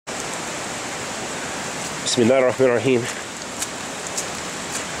بسم الله الرحمن الرحيم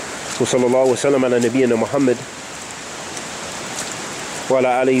وصلى الله وسلم على نبينا محمد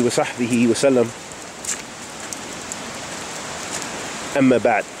وعلى آله وصحبه وسلم أما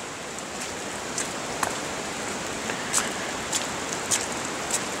بعد.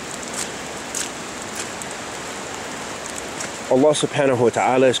 Allah subhanahu wa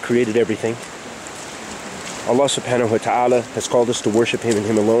ta'ala has created everything. Allah subhanahu wa ta'ala has called us to worship Him and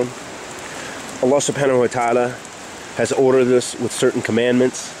Him alone. Allah subhanahu wa ta'ala has ordered us with certain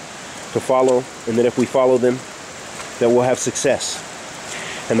commandments to follow, and that if we follow them, that we'll have success.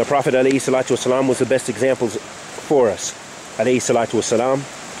 And the Prophet alayhi salatu wasalam was the best examples for us, alayhi salatu wasalam.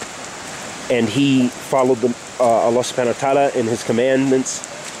 And he followed Allah subhanahu wa ta'ala in His commandments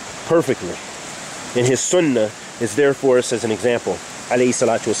perfectly. And His sunnah is there for us as an example, alayhi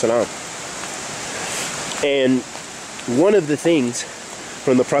salatu wasalam. And one of the things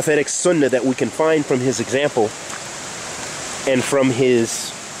from the prophetic sunnah that we can find from his example and from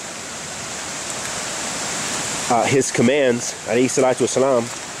his commands, alayhi salatu wasalam,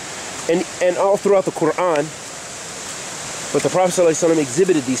 and all throughout the Quran, but the Prophet sallallahu alaihi wasallam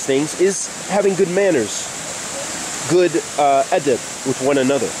exhibited these things, is having good manners, good adab with one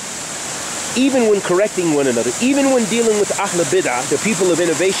another. Even when correcting one another, even when dealing with Ahl Bid'ah, the people of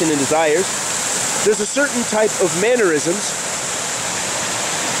innovation and desires, there's a certain type of mannerisms.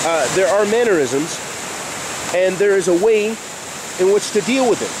 There are mannerisms, and there is a way in which to deal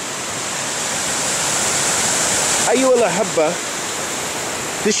with it. Ayyuhal ahabba,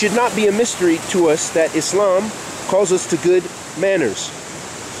 this should not be a mystery to us that Islam calls us to good manners,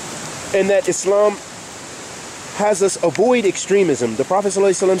 and that Islam has us avoid extremism. The Prophet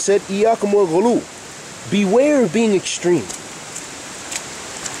ﷺ said, "Iyyakum wal ghulu." Beware of being extreme.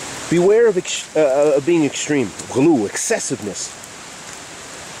 Beware of being extreme. Ghulu, excessiveness.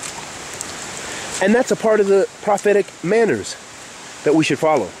 And that's a part of the prophetic manners that we should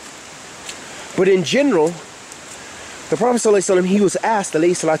follow. But in general, the Prophet ﷺ, he was asked,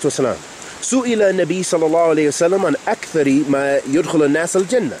 alayhi salatu wasalam, Su'ila Nabi sallallahu alayhi wasallam an akthari ma yudkhul an-nas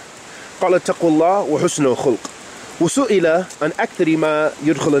al-jannah. Qala taqullah wa husnul khulq. وسئل عن أكثر ما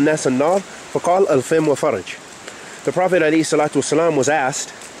يدخل الناس النار فقال الفم وفرج. The Prophet ﷺ was asked,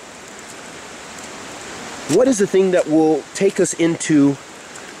 what is the thing that will take us into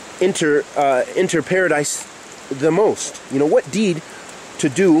enter paradise the most? You know, what deed to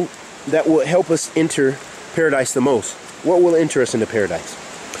do that will help us enter paradise the most? What will enter us into paradise?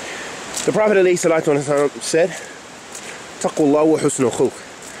 The Prophet ﷺ said, Taqullah wa husnul khulq.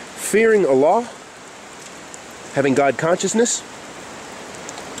 Fearing Allah, having God consciousness,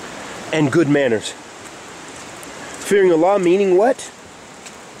 and good manners. Fearing Allah meaning what?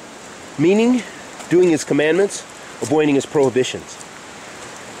 Meaning doing His commandments, avoiding His prohibitions.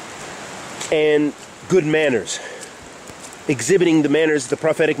 And good manners. Exhibiting the manners, the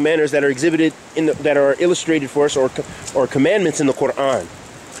prophetic manners that are exhibited that are illustrated for us, or commandments in the Quran.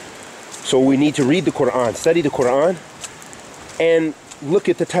 So we need to read the Quran, study the Quran, and look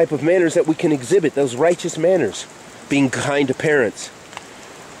at the type of manners that we can exhibit, those righteous manners. Being kind to parents,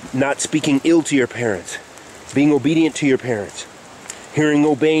 not speaking ill to your parents, being obedient to your parents,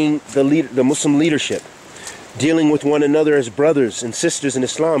 obeying the Muslim leadership, dealing with one another as brothers and sisters in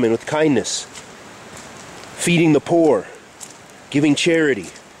Islam and with kindness, feeding the poor, giving charity,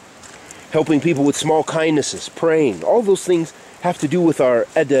 helping people with small kindnesses, praying. All those things have to do with our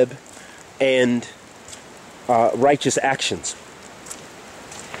adab and righteous actions.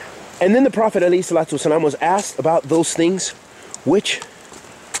 And then the Prophet ﷺ was asked about those things which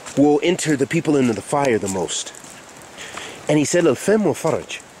will enter the people into the fire the most. And he said, Al-fam wa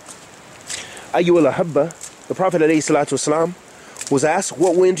faraj. Ayyuhal ahabba. The Prophet ﷺ was asked,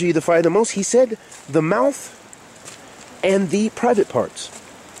 what will enter you the fire the most? He said, the mouth and the private parts.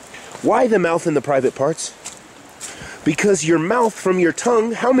 Why the mouth and the private parts? Because your mouth, from your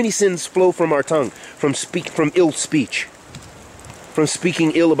tongue, how many sins flow from our tongue? From ill speech. From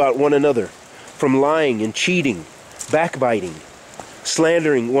speaking ill about one another, from lying and cheating, backbiting,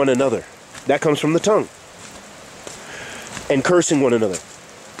 slandering one another. That comes from the tongue. And cursing one another.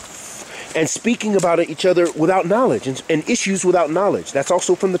 And speaking about each other without knowledge, and issues without knowledge. That's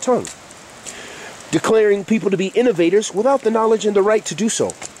also from the tongue. Declaring people to be innovators without the knowledge and the right to do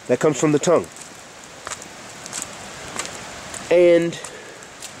so. That comes from the tongue. And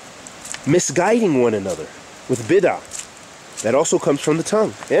misguiding one another with bid'ah. That also comes from the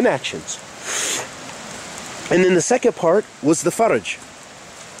tongue and actions. And then the second part was the faraj.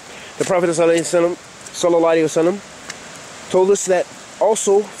 The Prophet ﷺ told us that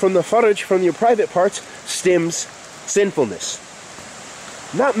also from the faraj, from your private parts, stems sinfulness.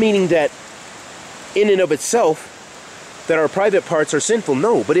 Not meaning that in and of itself that our private parts are sinful.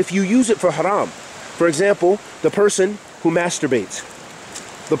 No, but if you use it for haram, for example, the person who masturbates,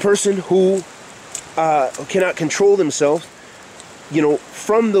 the person who cannot control themselves,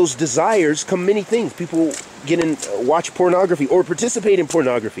 from those desires come many things. People watch pornography or participate in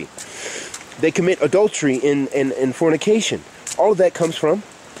pornography. They commit adultery and fornication. All of that comes from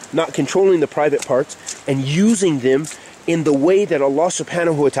not controlling the private parts and using them in the way that Allah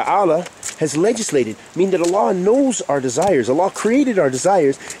subhanahu wa ta'ala has legislated. Meaning that Allah knows our desires. Allah created our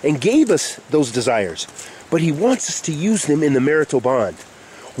desires and gave us those desires. But He wants us to use them in the marital bond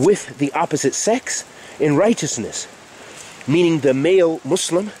with the opposite sex in righteousness. Meaning the male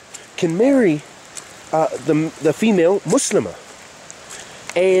Muslim can marry the female Muslimah.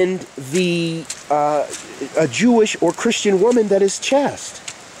 And a Jewish or Christian woman that is chaste.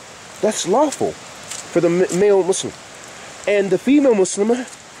 That's lawful for the male Muslim. And the female Muslimah,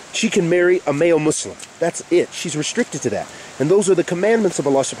 she can marry a male Muslim. That's it. She's restricted to that. And those are the commandments of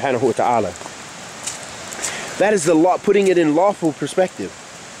Allah subhanahu wa ta'ala. That is the law, putting it in lawful perspective.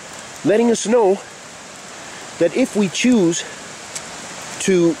 Letting us know that if we choose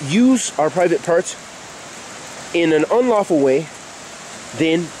to use our private parts in an unlawful way,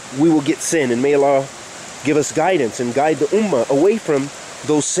 then we will get sin. And may Allah give us guidance and guide the ummah away from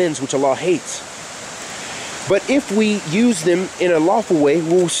those sins which Allah hates. But if we use them in a lawful way,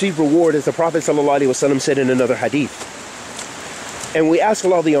 we'll receive reward, as the Prophet ﷺ said in another hadith. And we ask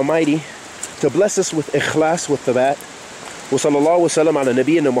Allah the Almighty to bless us with ikhlas, with thabat. Wa sallallahu wa sallam ala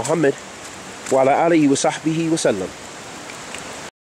nabiyyina Muhammad wa ala alihi wa sahbihi wa sallam.